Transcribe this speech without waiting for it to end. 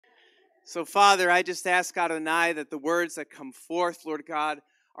So, Father, I just ask Adonai that the words that come forth, Lord God,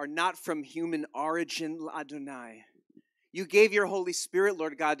 are not from human origin, Adonai. You gave your Holy Spirit,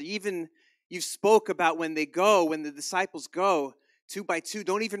 Lord God. Even you spoke about when the disciples go 2 by 2,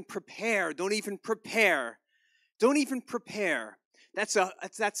 don't even prepare. That's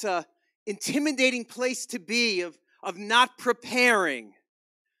a intimidating place to be of not preparing.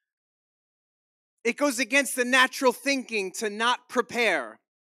 It goes against the natural thinking to not prepare.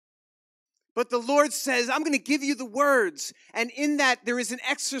 But the Lord says, I'm going to give you the words. And in that, there is an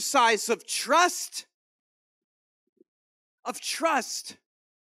exercise of trust. Of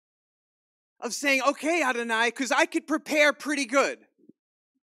saying, okay, Adonai, because I could prepare pretty good.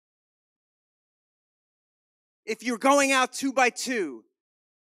 If you're going out 2 by 2,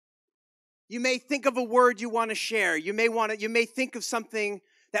 you may think of a word you want to share. You may think of something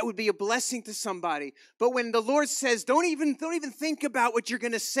that would be a blessing to somebody. But when the Lord says, don't even think about what you're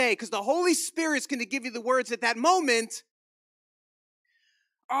going to say, because the Holy Spirit's going to give you the words at that moment,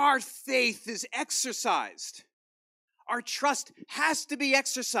 our faith is exercised. Our trust has to be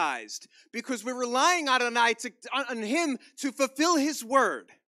exercised because we're relying on Him to fulfill His word.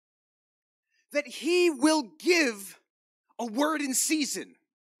 That He will give a word in season.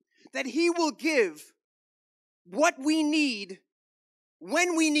 That He will give what we need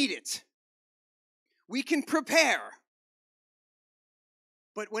when we need it. We can prepare.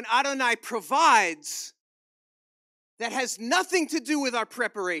 But when Adonai provides, that has nothing to do with our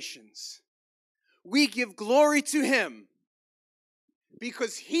preparations. We give glory to Him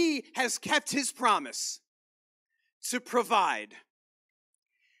because He has kept His promise to provide.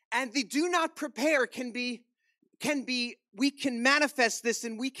 And the do not prepare can be, we can manifest this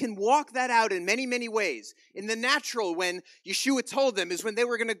and we can walk that out in many, many ways. In the natural, when Yeshua told them, is when they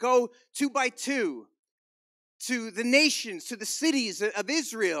were going to go 2 by 2 to the nations, to the cities of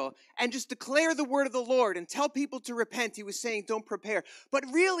Israel, and just declare the word of the Lord and tell people to repent. He was saying, don't prepare. But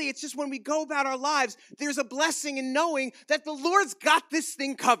really, it's just when we go about our lives, there's a blessing in knowing that the Lord's got this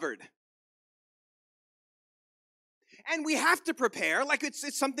thing covered. And we have to prepare, like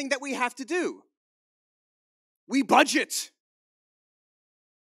it's something that we have to do. We budget.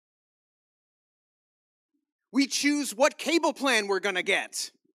 We choose what cable plan we're going to get.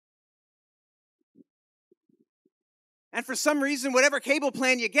 And for some reason, whatever cable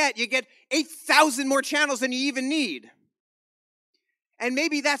plan you get 8,000 more channels than you even need. And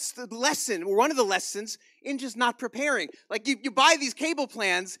maybe that's the lesson, or one of the lessons, in just not preparing. Like you buy these cable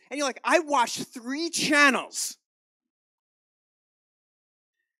plans, and you're like, I watch 3 channels.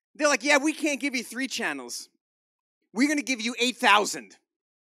 They're like, yeah, we can't give you 3 channels. We're going to give you 8,000.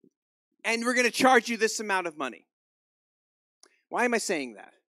 And we're going to charge you this amount of money. Why am I saying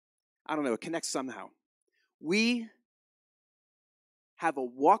that? I don't know. It connects somehow. We have a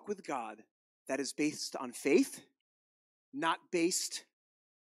walk with God that is based on faith, not based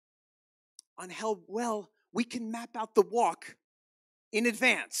on how well we can map out the walk in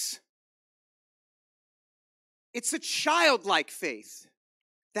advance. It's a childlike faith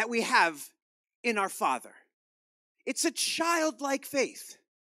that we have in our Father. It's a childlike faith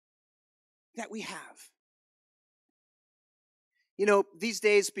that we have. You know, these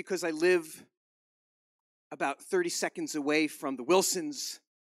days, because I live about 30 seconds away from the Wilsons,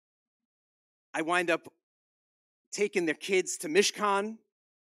 I wind up taking their kids to Mishkan.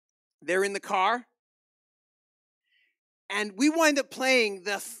 They're in the car. And we wind up playing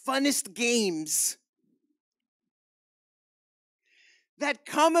the funnest games that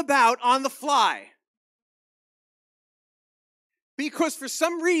come about on the fly. Because for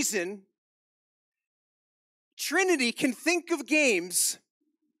some reason, Trinity can think of games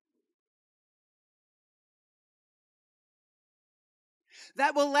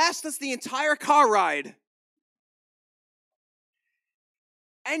that will last us the entire car ride.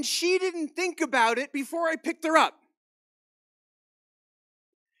 And she didn't think about it before I picked her up.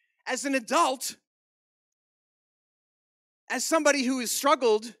 As an adult, as somebody who has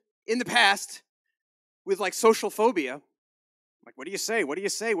struggled in the past with like social phobia, like, what do you say? What do you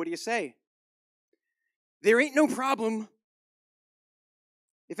say? What do you say? There ain't no problem.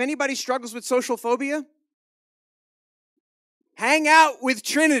 If anybody struggles with social phobia, hang out with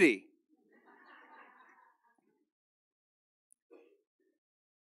Trinity.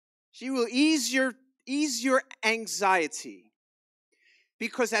 She will ease your anxiety.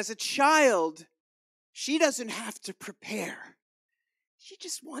 Because as a child, she doesn't have to prepare. She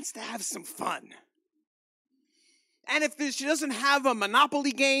just wants to have some fun. And if she doesn't have a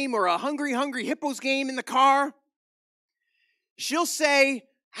Monopoly game or a Hungry Hippos game in the car, she'll say,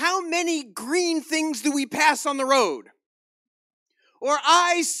 how many green things do we pass on the road? or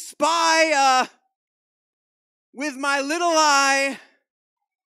I spy with my little eye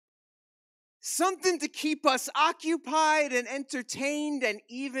something to keep us occupied and entertained and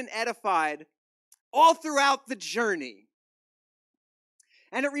even edified all throughout the journey.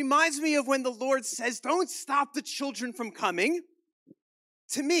 And it reminds me of when the Lord says, don't stop the children from coming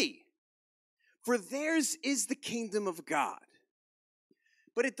to me, for theirs is the kingdom of God.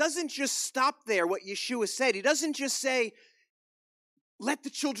 But it doesn't just stop there, what Yeshua said. He doesn't just say, let the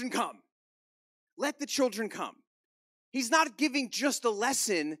children come. Let the children come. He's not giving just a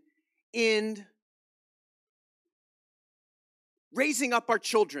lesson in raising up our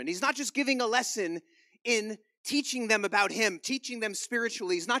children. He's not just giving a lesson in teaching them about him, teaching them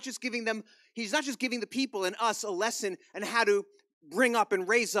spiritually. He's not just giving the people and us a lesson on how to bring up and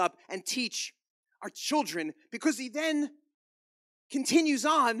raise up and teach our children, because he then continues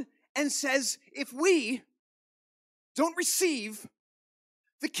on and says, if we don't receive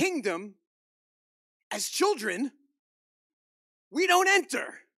the kingdom as children, we don't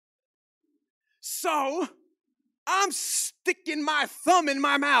enter. So I'm sticking my thumb in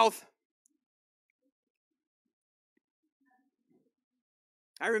my mouth.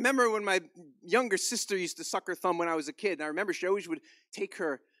 I remember when my younger sister used to suck her thumb when I was a kid. And I remember she always would take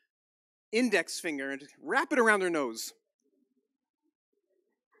her index finger and wrap it around her nose.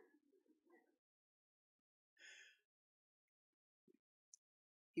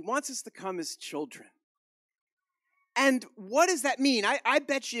 He wants us to come as children. And what does that mean? I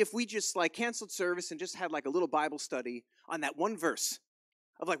bet you if we just canceled service and just had a little Bible study on that one verse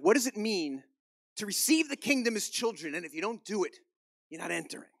of what does it mean to receive the kingdom as children, and if you don't do it, you're not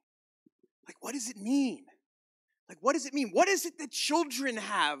entering. What does it mean? What does it mean? What is it that children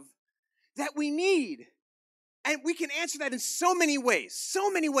have that we need? And we can answer that in so many ways, so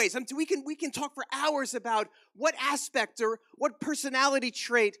many ways. We can talk for hours about what aspect or what personality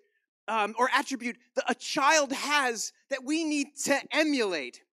trait or attribute that a child has that we need to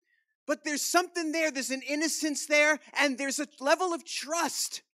emulate. But there's something there, there's an innocence there, and there's a level of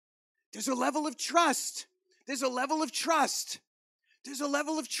trust. There's a level of trust. There's a level of trust. There's a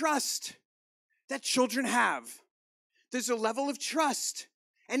level of trust that children have. There's a level of trust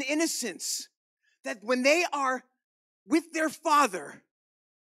and innocence that when they are with their father,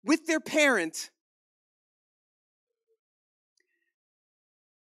 with their parent,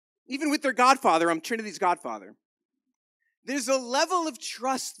 even with their godfather, I'm Trinity's godfather, there's a level of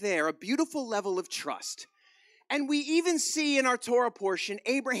trust there, a beautiful level of trust. And we even see in our Torah portion,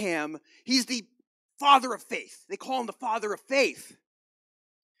 Abraham, he's the father of faith. They call him the father of faith.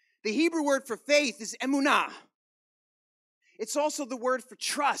 The Hebrew word for faith is emunah. It's also the word for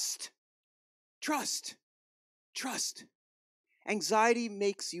trust. Trust. Trust. Anxiety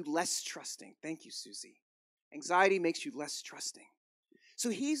makes you less trusting. Thank you, Susie. Anxiety makes you less trusting. So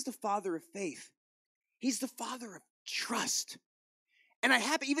he's the father of faith. He's the father of trust. And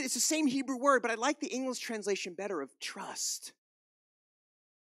it's the same Hebrew word, but I like the English translation better of trust.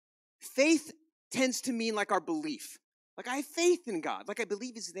 Faith tends to mean our belief. I have faith in God. I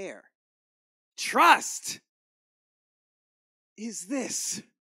believe He's there. Trust is this.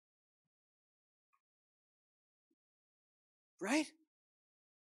 Right?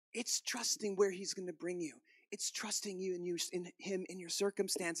 It's trusting where He's going to bring you. It's trusting you in Him in your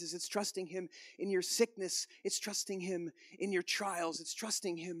circumstances. It's trusting Him in your sickness. It's trusting Him in your trials. It's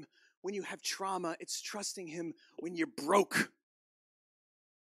trusting Him when you have trauma. It's trusting Him when you're broke.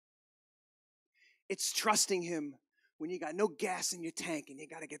 It's trusting Him when you got no gas in your tank and you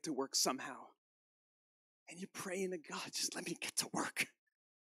got to get to work somehow. And you're praying to God, just let me get to work.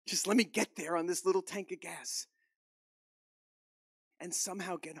 Just let me get there on this little tank of gas. And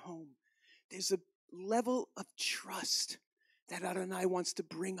somehow get home. There's a level of trust that Adonai wants to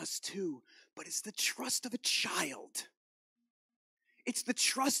bring us to, but it's the trust of a child. It's the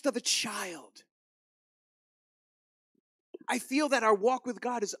trust of a child. I feel that our walk with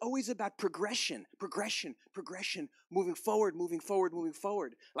God is always about progression, moving forward.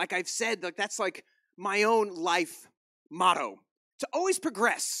 Like I've said, that's my own life motto, to always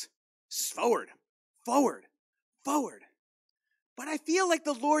progress, forward. But I feel like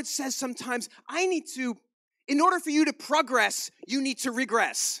the Lord says sometimes, in order for you to progress, you need to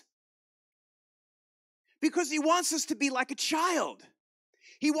regress. Because He wants us to be like a child.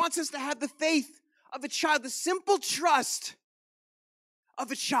 He wants us to have the faith of a child, the simple trust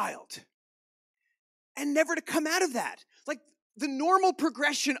of a child. And never to come out of that. The normal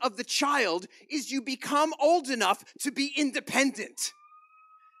progression of the child is you become old enough to be independent.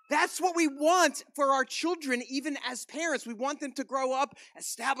 That's what we want for our children, even as parents. We want them to grow up,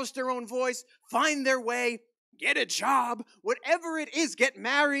 establish their own voice, find their way, get a job, whatever it is, get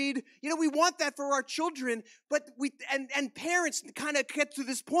married. We want that for our children, but and parents kind of get to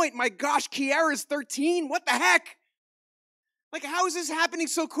this point. My gosh, Kiara's 13. What the heck? Like, how is this happening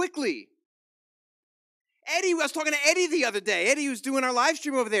so quickly? I was talking to Eddie the other day. Eddie was doing our live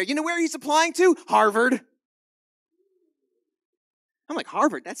stream over there. You know where he's applying to? Harvard. I'm like,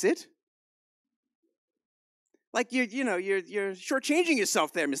 Harvard, that's it? Like, you're shortchanging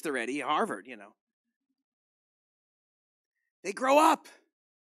yourself there, Mr. Eddie, Harvard, They grow up.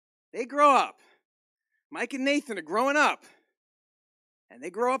 Mike and Nathan are growing up. And they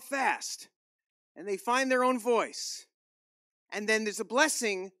grow up fast. And they find their own voice. And then there's a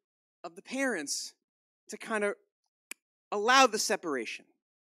blessing of the parents to kind of allow the separation.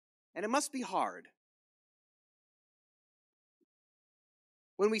 And it must be hard.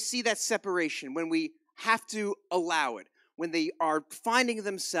 When we see that separation, when we have to allow it, when they are finding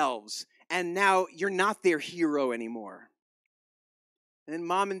themselves, and now you're not their hero anymore. And then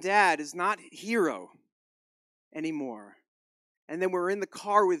mom and dad is not hero anymore. And then we're in the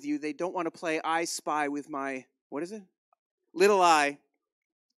car with you. They don't want to play I Spy with my, what is it? Little Eye.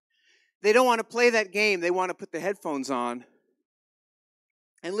 They don't want to play that game. They want to put the headphones on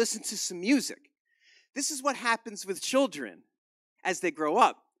and listen to some music. This is what happens with children as they grow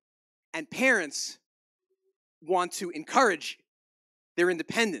up. And parents want to encourage their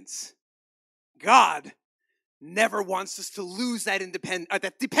independence. God never wants us to lose that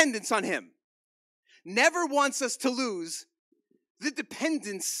dependence on Him. Never wants us to lose the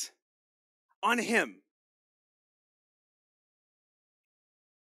dependence on Him.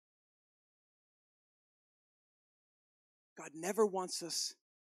 God never wants us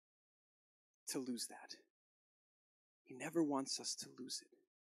to lose that. He never wants us to lose it.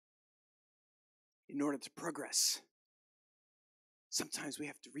 In order to progress, sometimes we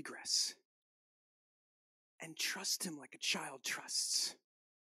have to regress and trust Him like a child trusts.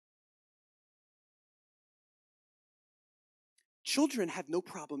 Children have no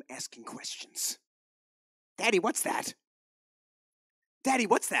problem asking questions. Daddy, what's that? Daddy,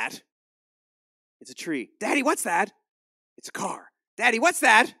 what's that? It's a tree. Daddy, what's that? It's a car. Daddy, what's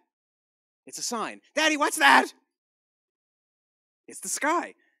that? It's a sign. Daddy, what's that? It's the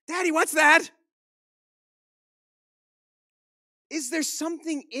sky. Daddy, what's that? Is there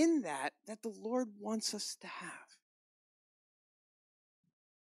something in that the Lord wants us to have?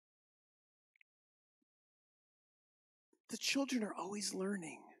 The children are always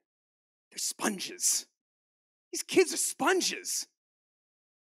learning. They're sponges. These kids are sponges.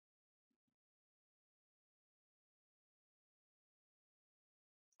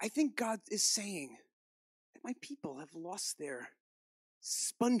 I think God is saying that my people have lost their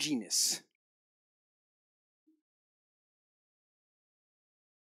sponginess.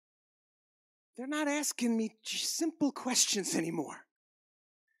 They're not asking me simple questions anymore.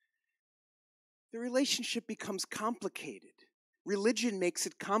 The relationship becomes complicated. Religion makes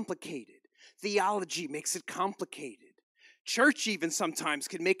it complicated. Theology makes it complicated. Church even sometimes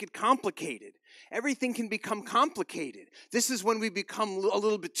can make it complicated. Everything can become complicated. This is when we become a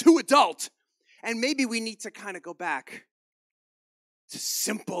little bit too adult. And maybe we need to kind of go back to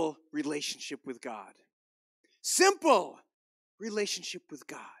simple relationship with God. Simple relationship with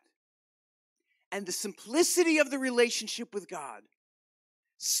God. And the simplicity of the relationship with God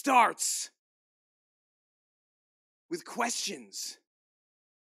starts with questions.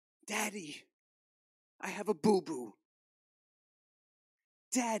 Daddy, I have a boo-boo.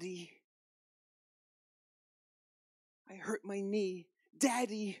 Daddy, I hurt my knee.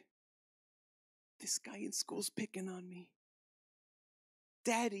 Daddy, this guy in school's picking on me.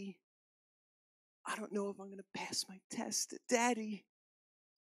 Daddy, I don't know if I'm going to pass my test. Daddy,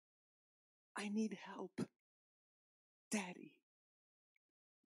 I need help. Daddy.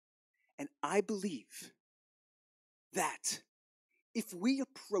 And I believe that if we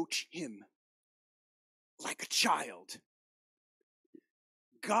approach Him like a child,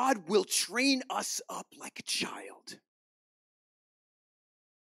 God will train us up like a child.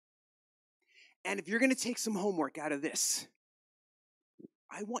 And if you're going to take some homework out of this,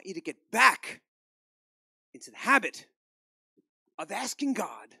 I want you to get back into the habit of asking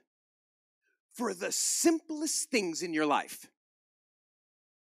God for the simplest things in your life.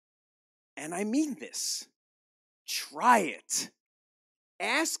 And I mean this. Try it.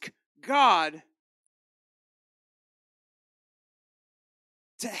 Ask God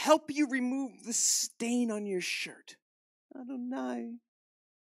to help you remove the stain on your shirt. Adonai,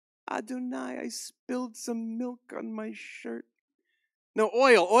 I spilled some milk on my shirt. No,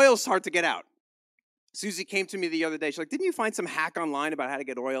 oil. Oil's hard to get out. Susie came to me the other day. She's like, didn't you find some hack online about how to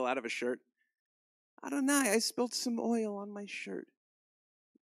get oil out of a shirt? Adonai, I spilled some oil on my shirt.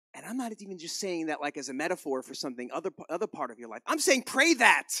 And I'm not even just saying that like as a metaphor for something other part of your life. I'm saying pray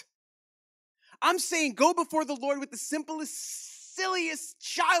that. I'm saying go before the Lord with the simplest, silliest,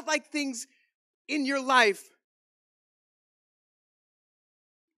 childlike things in your life.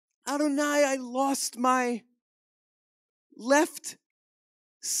 Adonai, I lost my left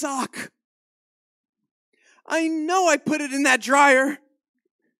sock. I know I put it in that dryer.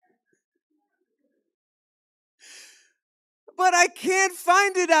 But I can't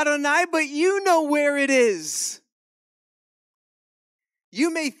find it, Adonai, but you know where it is.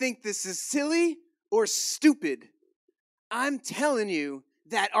 You may think this is silly or stupid. I'm telling you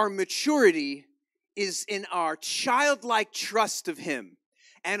that our maturity is in our childlike trust of Him.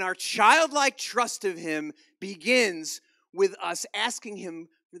 And our childlike trust of Him begins with us asking Him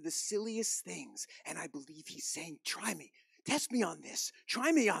for the silliest things. And I believe He's saying, try me. Test me on this.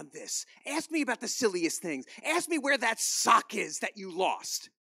 Try me on this. Ask me about the silliest things. Ask me where that sock is that you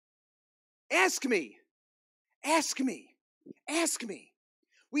lost. Ask me. Ask me. Ask me.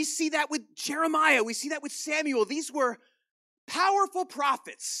 We see that with Jeremiah. We see that with Samuel. These were powerful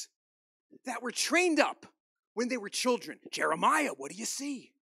prophets that were trained up when they were children. Jeremiah, what do you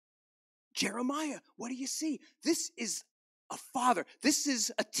see? Jeremiah, what do you see? This is a father. This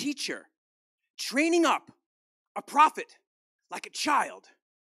is a teacher training up a prophet like a child.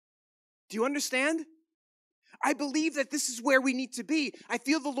 Do you understand? I believe that this is where we need to be. I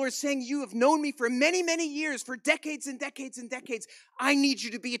feel the Lord saying, you have known me for many, many years, for decades and decades and decades. I need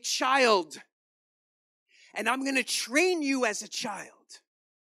you to be a child. And I'm going to train you as a child.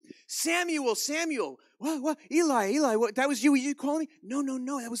 Samuel, what? Eli, what? That was you? Were you calling me?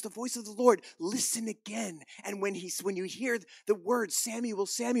 No, that was the voice of the Lord. Listen again. And when you hear the word, Samuel,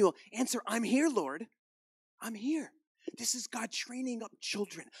 answer, I'm here, Lord. I'm here. This is God training up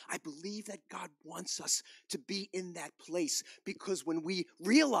children. I believe that God wants us to be in that place because when we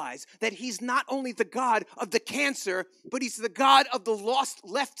realize that He's not only the God of the cancer, but He's the God of the lost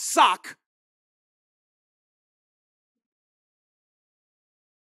left sock,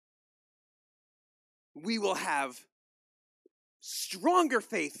 we will have stronger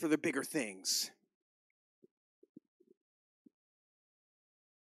faith for the bigger things.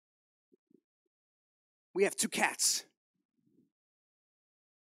 We have 2 cats.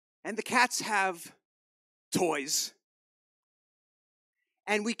 And the cats have toys.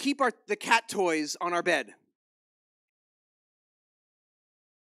 And we keep the cat toys on our bed.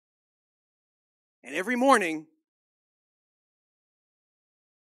 And every morning,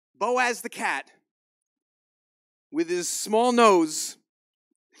 Boaz the cat, with his small nose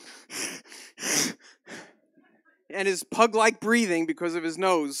and his pug-like breathing because of his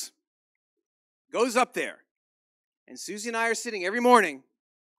nose, goes up there. And Susie and I are sitting every morning,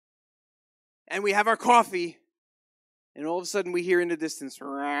 and we have our coffee, and all of a sudden we hear in the distance,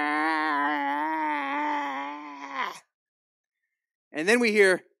 and then we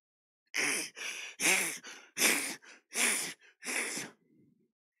hear,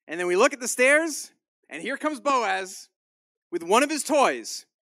 and then we look at the stairs, and here comes Boaz with one of his toys.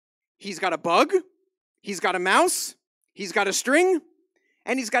 He's got a bug, he's got a mouse, he's got a string,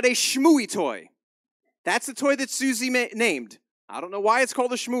 and he's got a shmooey toy. That's the toy that Susie named. I don't know why it's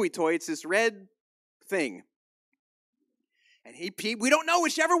called a shmooey toy. It's this red thing. And we don't know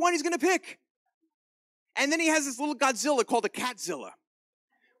whichever one he's going to pick. And then he has this little Godzilla called a Catzilla,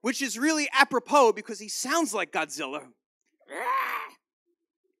 which is really apropos because he sounds like Godzilla.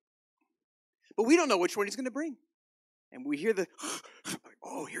 But we don't know which one he's going to bring. And we hear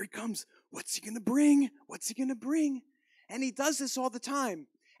oh, here he comes. What's he going to bring? What's he going to bring? And he does this all the time.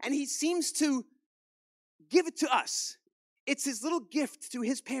 And he seems to give it to us. It's his little gift to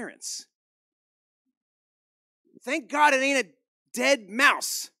his parents. Thank God it ain't a dead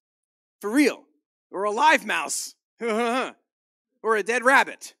mouse. For real. Or a live mouse. Or a dead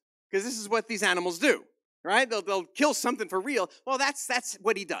rabbit. Because this is what these animals do. Right? They'll kill something for real. Well, that's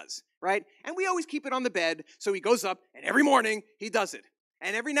what he does. Right? And we always keep it on the bed. So he goes up and every morning he does it.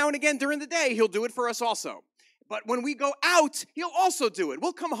 And every now and again during the day he'll do it for us also. But when we go out, he'll also do it.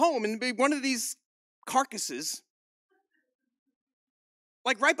 We'll come home and be one of these carcasses.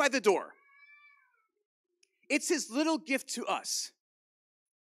 Like right by the door. It's his little gift to us.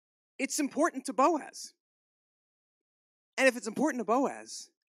 It's important to Boaz. And if it's important to Boaz,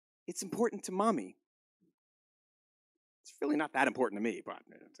 it's important to mommy. It's really not that important to me, but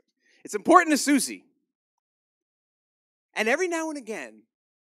it's important to Susie. And every now and again,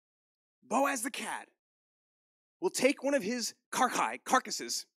 Boaz the cat will take one of his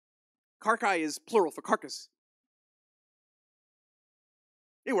carcasses. Carcae is plural for carcass.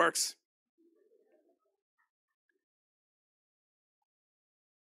 It works.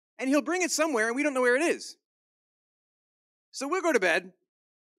 and he'll bring it somewhere, and we don't know where it is. So we'll go to bed,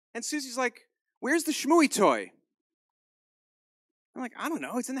 and Susie's like, where's the Shmooey toy? I'm like, I don't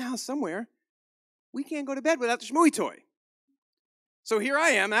know. It's in the house somewhere. We can't go to bed without the Shmooey toy. So here I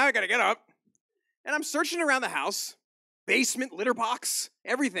am. Now I got to get up. And I'm searching around the house, basement, litter box,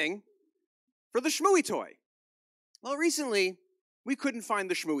 everything, for the Shmooey toy. Well, recently, we couldn't find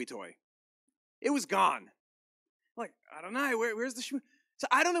the Shmooey toy. It was gone. I'm like, I don't know. Where's the Shmooey? So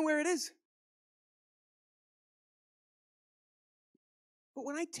I don't know where it is. But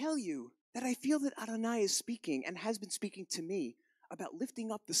when I tell you that I feel that Adonai is speaking and has been speaking to me about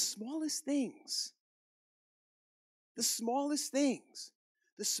lifting up the smallest things, the smallest things,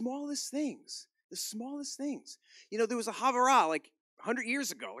 the smallest things, the smallest things. You know, there was a Havarah like 100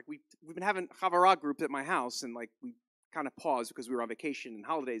 years ago. Like we've been having a Havarah group at my house, and like we kind of paused because we were on vacation and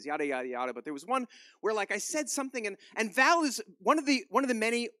holidays, yada, yada, yada. But there was one where like I said something, and Val is one of the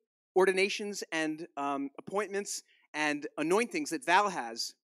many ordinations and appointments and anointings that Val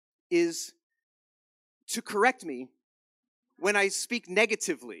has is to correct me when I speak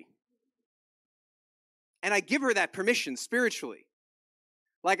negatively. And I give her that permission spiritually.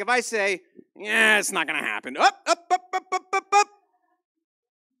 Like if I say, yeah, it's not going to happen. Up.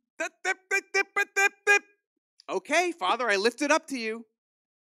 Okay, Father, I lift it up to you.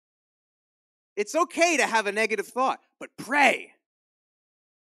 It's okay to have a negative thought, but pray.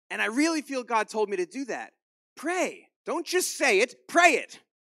 And I really feel God told me to do that. Pray. Don't just say it, pray it.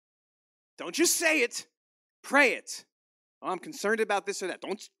 Don't just say it, pray it. Oh, I'm concerned about this or that.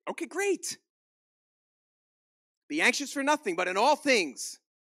 Okay, great. Be anxious for nothing, but in all things,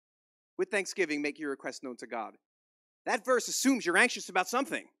 with thanksgiving, make your request known to God. That verse assumes you're anxious about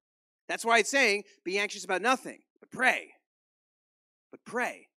something. That's why it's saying, be anxious about nothing, but pray. But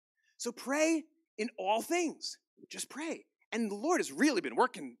pray. So pray in all things. Just pray. And the Lord has really been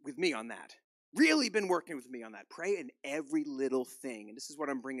working with me on that. Really been working with me on that. Pray in every little thing. And this is what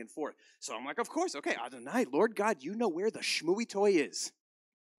I'm bringing forth. So I'm like, of course, okay, Adonai, Lord God, you know where the Shmooey toy is.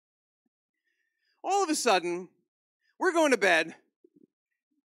 All of a sudden, we're going to bed,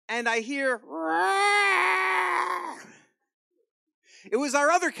 and I hear, it was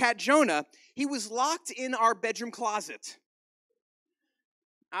our other cat, Jonah. He was locked in our bedroom closet.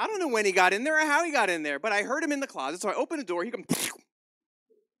 I don't know when he got in there or how he got in there, but I heard him in the closet, so I opened the door. He comes,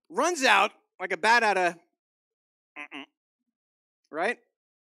 runs out like a bat out of, right?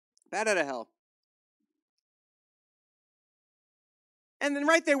 Bat out of hell. And then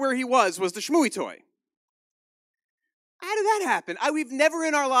right there where he was the Shmooey toy. How did that happen? We've never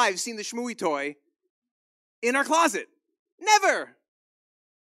in our lives seen the Shmooey toy in our closet. Never.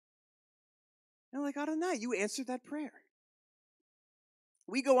 And I'm like, Adonai, you answered that prayer.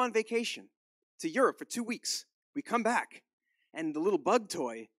 We go on vacation to Europe for 2 weeks. We come back, and the little bug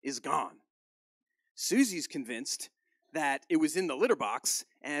toy is gone. Susie's convinced that it was in the litter box,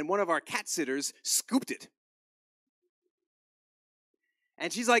 and one of our cat sitters scooped it.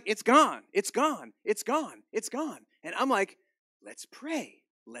 And she's like, it's gone, it's gone, it's gone, it's gone. And I'm like, let's pray,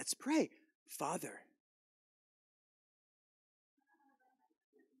 let's pray. Father,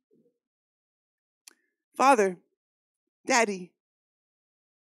 Daddy,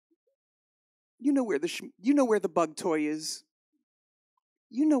 you know where the bug toy is.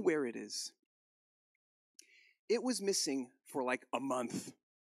 You know where it is. It was missing for like a month.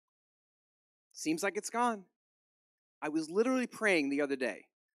 Seems like it's gone. I was literally praying the other day.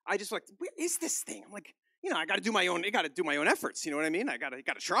 I just like, where is this thing? I'm like, I got to do my own efforts. You know what I mean? I got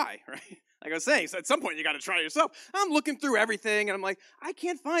to try, right? Like I was saying, so at some point you got to try yourself. I'm looking through everything, and I'm like, I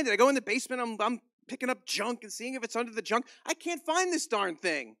can't find it. I go in the basement. I'm picking up junk and seeing if it's under the junk. I can't find this darn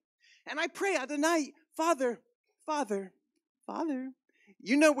thing. And I pray Adonai, Father,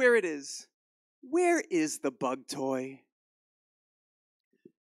 you know where it is. Where is the bug toy?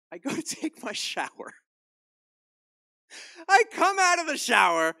 I go to take my shower. I come out of the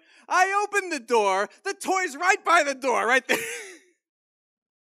shower. I open the door. The toy's right by the door, right there.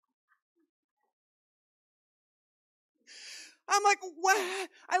 I'm like, what?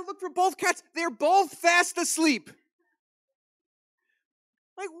 I look for both cats. They're both fast asleep.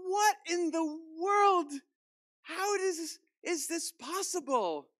 Like, what in the world? How is this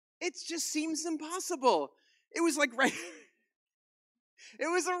possible? It just seems impossible. It was like right. It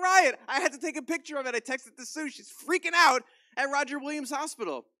was a riot. I had to take a picture of it. I texted to Sue. She's freaking out at Roger Williams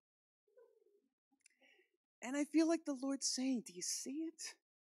Hospital. And I feel like the Lord's saying, do you see it?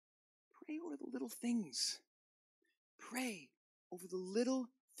 Pray over the little things. Pray over the little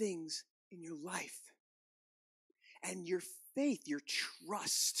things in your life. And your faith, your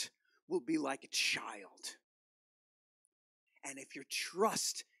trust will be like a child. And if your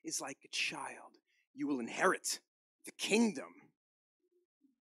trust is like a child, you will inherit the kingdom.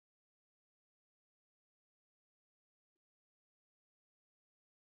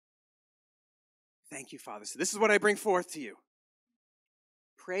 Thank you, Father. So this is what I bring forth to you.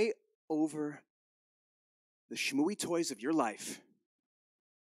 Pray over the shmooey toys of your life.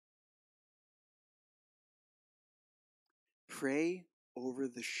 Pray over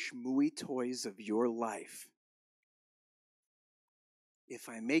the shmooey toys of your life. If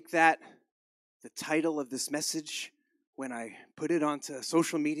I make that the title of this message when I put it onto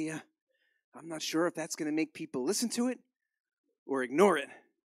social media, I'm not sure if that's going to make people listen to it or ignore it.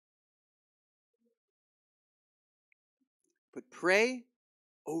 But pray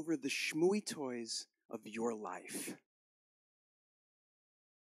over the shmooey toys of your life.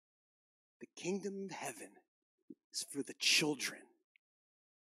 The kingdom of heaven is for the children.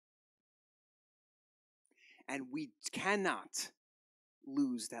 And we cannot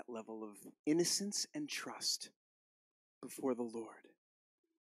lose that level of innocence and trust before the Lord.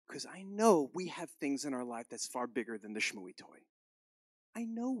 Because I know we have things in our life that's far bigger than the shmooey toy. I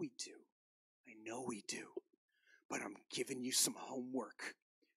know we do. I know we do. But I'm giving you some homework.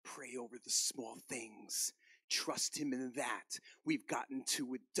 Pray over the small things. Trust him in that. We've gotten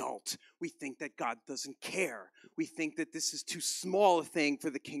too adult. We think that God doesn't care. We think that this is too small a thing for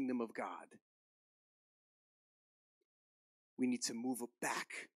the kingdom of God. We need to move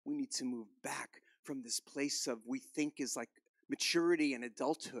back. We need to move back from this place of we think is like maturity and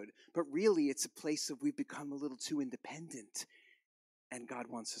adulthood. But really, it's a place of we've become a little too independent. And God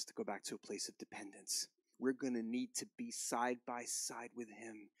wants us to go back to a place of dependence. We're going to need to be side by side with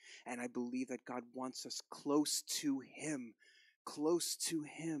him. And I believe that God wants us close to him. Close to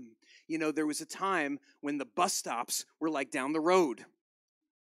him. You know, there was a time when the bus stops were like down the road.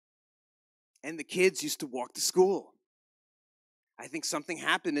 And the kids used to walk to school. I think something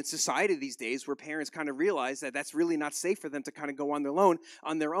happened in society these days where parents kind of realize that that's really not safe for them to kind of go on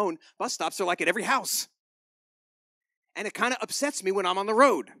their own. Bus stops are like at every house. And it kind of upsets me when I'm on the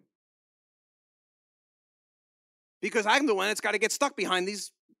road. Because I'm the one that's got to get stuck behind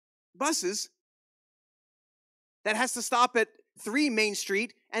these buses that has to stop at 3 Main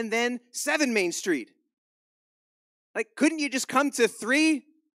Street and then 7 Main Street. Like, couldn't you just come to 3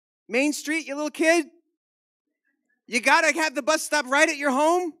 Main Street, you little kid? You got to have the bus stop right at your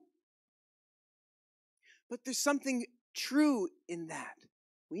home? But there's something true in that.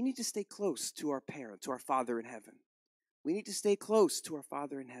 We need to stay close to our parent, to our Father in heaven. We need to stay close to our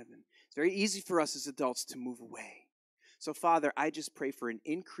Father in heaven. It's very easy for us as adults to move away. So, Father, I just pray for an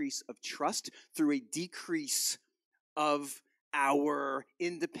increase of trust through a decrease of our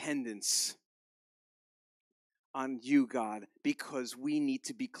independence on you, God, because we need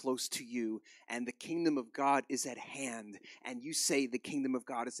to be close to you, and the kingdom of God is at hand. And you say the kingdom of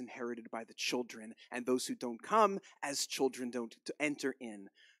God is inherited by the children, and those who don't come as children don't enter in,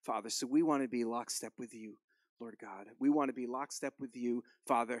 Father. So we want to be lockstep with you, Lord God. We want to be lockstep with you,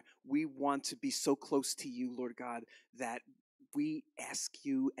 Father. We want to be so close to you, Lord God, that we ask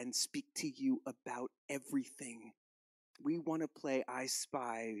you and speak to you about everything. We want to play I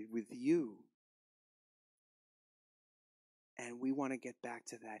Spy with you. And we want to get back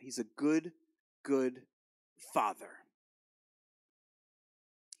to that. He's a good, good Father.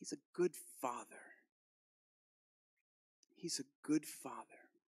 He's a good Father. He's a good Father.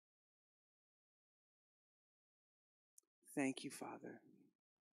 Thank you, Father.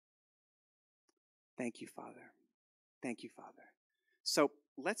 Thank you, Father. Thank you, Father. So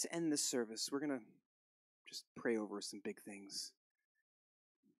let's end this service. We're going to just pray over some big things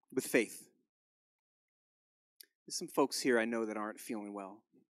with faith. There's some folks here I know that aren't feeling well.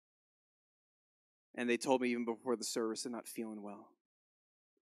 And they told me even before the service they're not feeling well.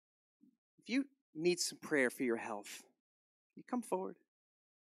 If you need some prayer for your health, you come forward.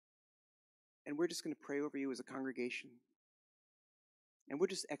 And we're just going to pray over you as a congregation. And we'll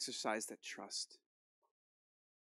just exercise that trust.